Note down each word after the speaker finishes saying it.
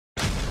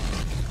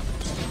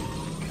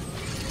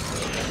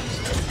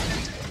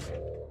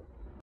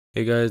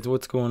Hey guys,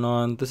 what's going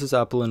on? This is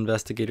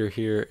AppleInvestigator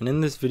here, and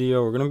in this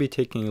video we're going to be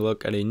taking a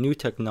look at a new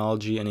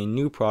technology and a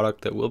new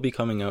product that will be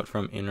coming out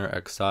from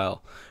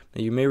Innerexile.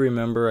 Now you may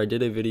remember I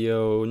did a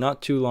video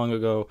not too long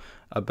ago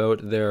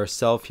about their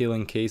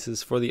self-healing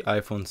cases for the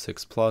iPhone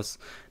 6 Plus.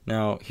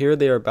 Now here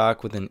they are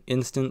back with an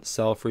instant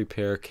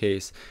self-repair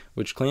case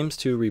which claims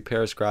to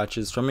repair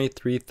scratches from a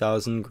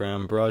 3,000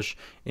 gram brush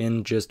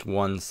in just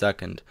 1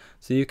 second.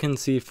 So you can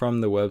see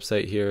from the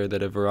website here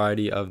that a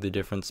variety of the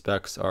different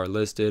specs are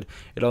listed.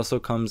 It also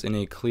comes in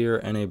a clear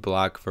and a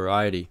black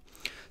variety.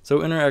 So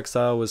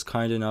Innerexile was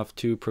kind enough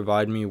to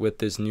provide me with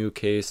this new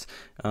case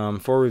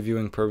for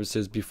reviewing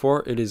purposes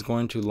before it is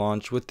going to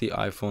launch with the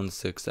iPhone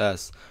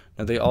 6s.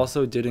 Now they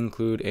also did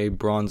include a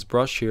bronze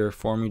brush here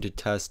for me to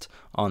test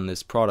on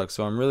this product,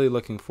 so I'm really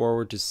looking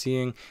forward to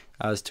seeing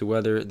as to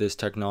whether this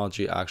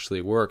technology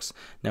actually works.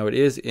 Now it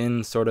is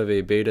in sort of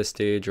a beta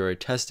stage or a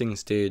testing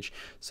stage,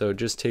 so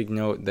just take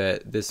note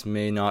that this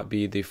may not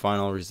be the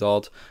final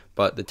result,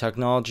 but the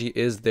technology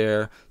is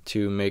there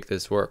to make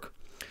this work.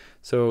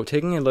 So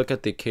taking a look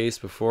at the case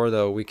before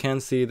though, we can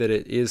see that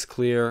it is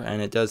clear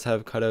and it does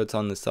have cutouts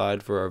on the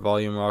side for our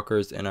volume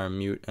rockers and our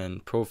mute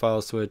and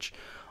profile switch.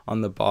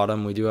 On the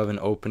bottom we do have an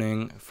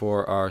opening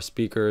for our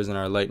speakers and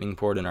our lightning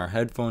port and our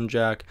headphone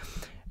jack.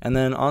 And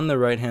then on the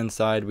right hand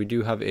side we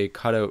do have a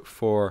cutout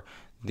for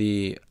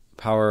the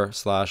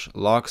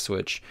power/lock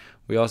switch.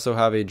 We also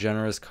have a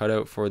generous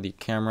cutout for the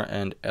camera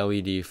and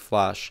LED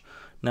flash.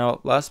 Now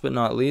last but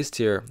not least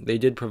here, they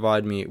did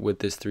provide me with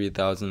this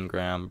 3,000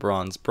 gram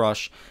bronze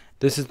brush.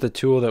 This is the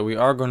tool that we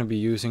are going to be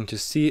using to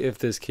see if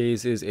this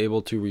case is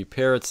able to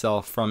repair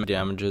itself from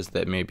damages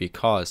that may be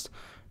caused.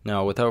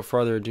 Now without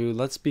further ado,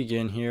 let's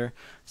begin here.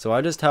 So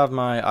I just have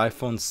my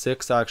iPhone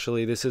 6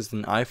 actually. This is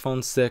an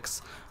iPhone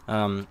 6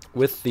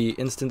 with the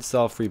instant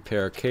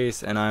self-repair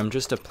case, and I'm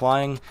just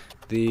applying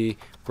the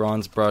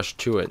bronze brush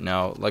to it.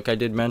 Now like I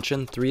did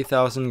mention,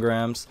 3,000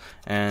 grams,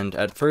 and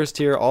at first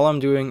here all I'm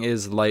doing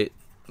is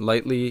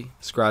lightly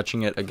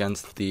scratching it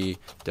against the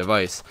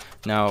device.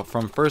 Now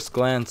from first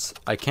glance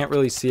I can't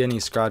really see any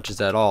scratches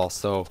at all,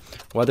 so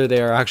whether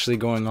they are actually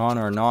going on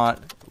or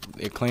not,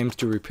 it claims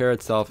to repair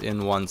itself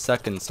in 1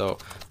 second. So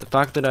the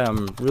fact that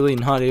I'm really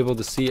not able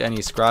to see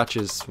any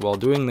scratches while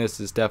doing this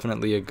is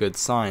definitely a good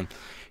sign.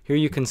 Here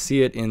you can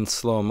see it in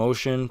slow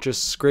motion,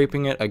 just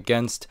scraping it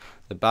against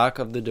the back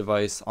of the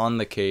device on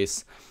the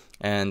case.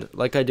 And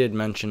like I did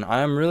mention,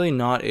 I am really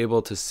not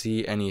able to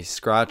see any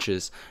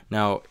scratches.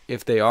 Now,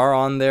 if they are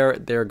on there,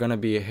 they're going to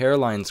be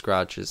hairline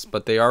scratches,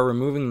 but they are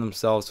removing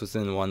themselves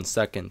within 1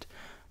 second.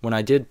 When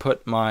I did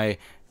put my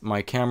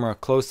camera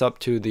close up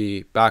to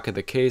the back of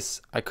the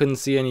case, I couldn't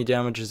see any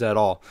damages at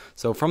all.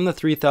 So from the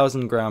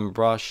 3,000 gram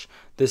brush,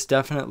 this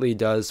definitely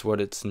does what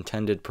its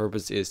intended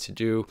purpose is to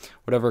do.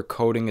 Whatever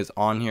coating is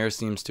on here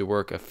seems to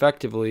work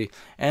effectively,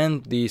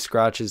 and the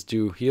scratches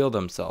do heal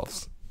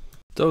themselves.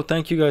 So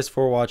thank you guys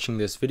for watching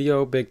this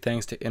video. Big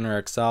thanks to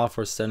Innerexile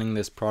for sending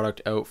this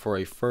product out for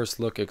a first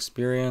look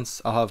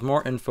experience. I'll have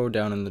more info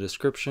down in the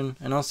description,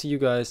 and I'll see you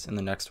guys in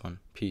the next one.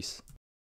 Peace.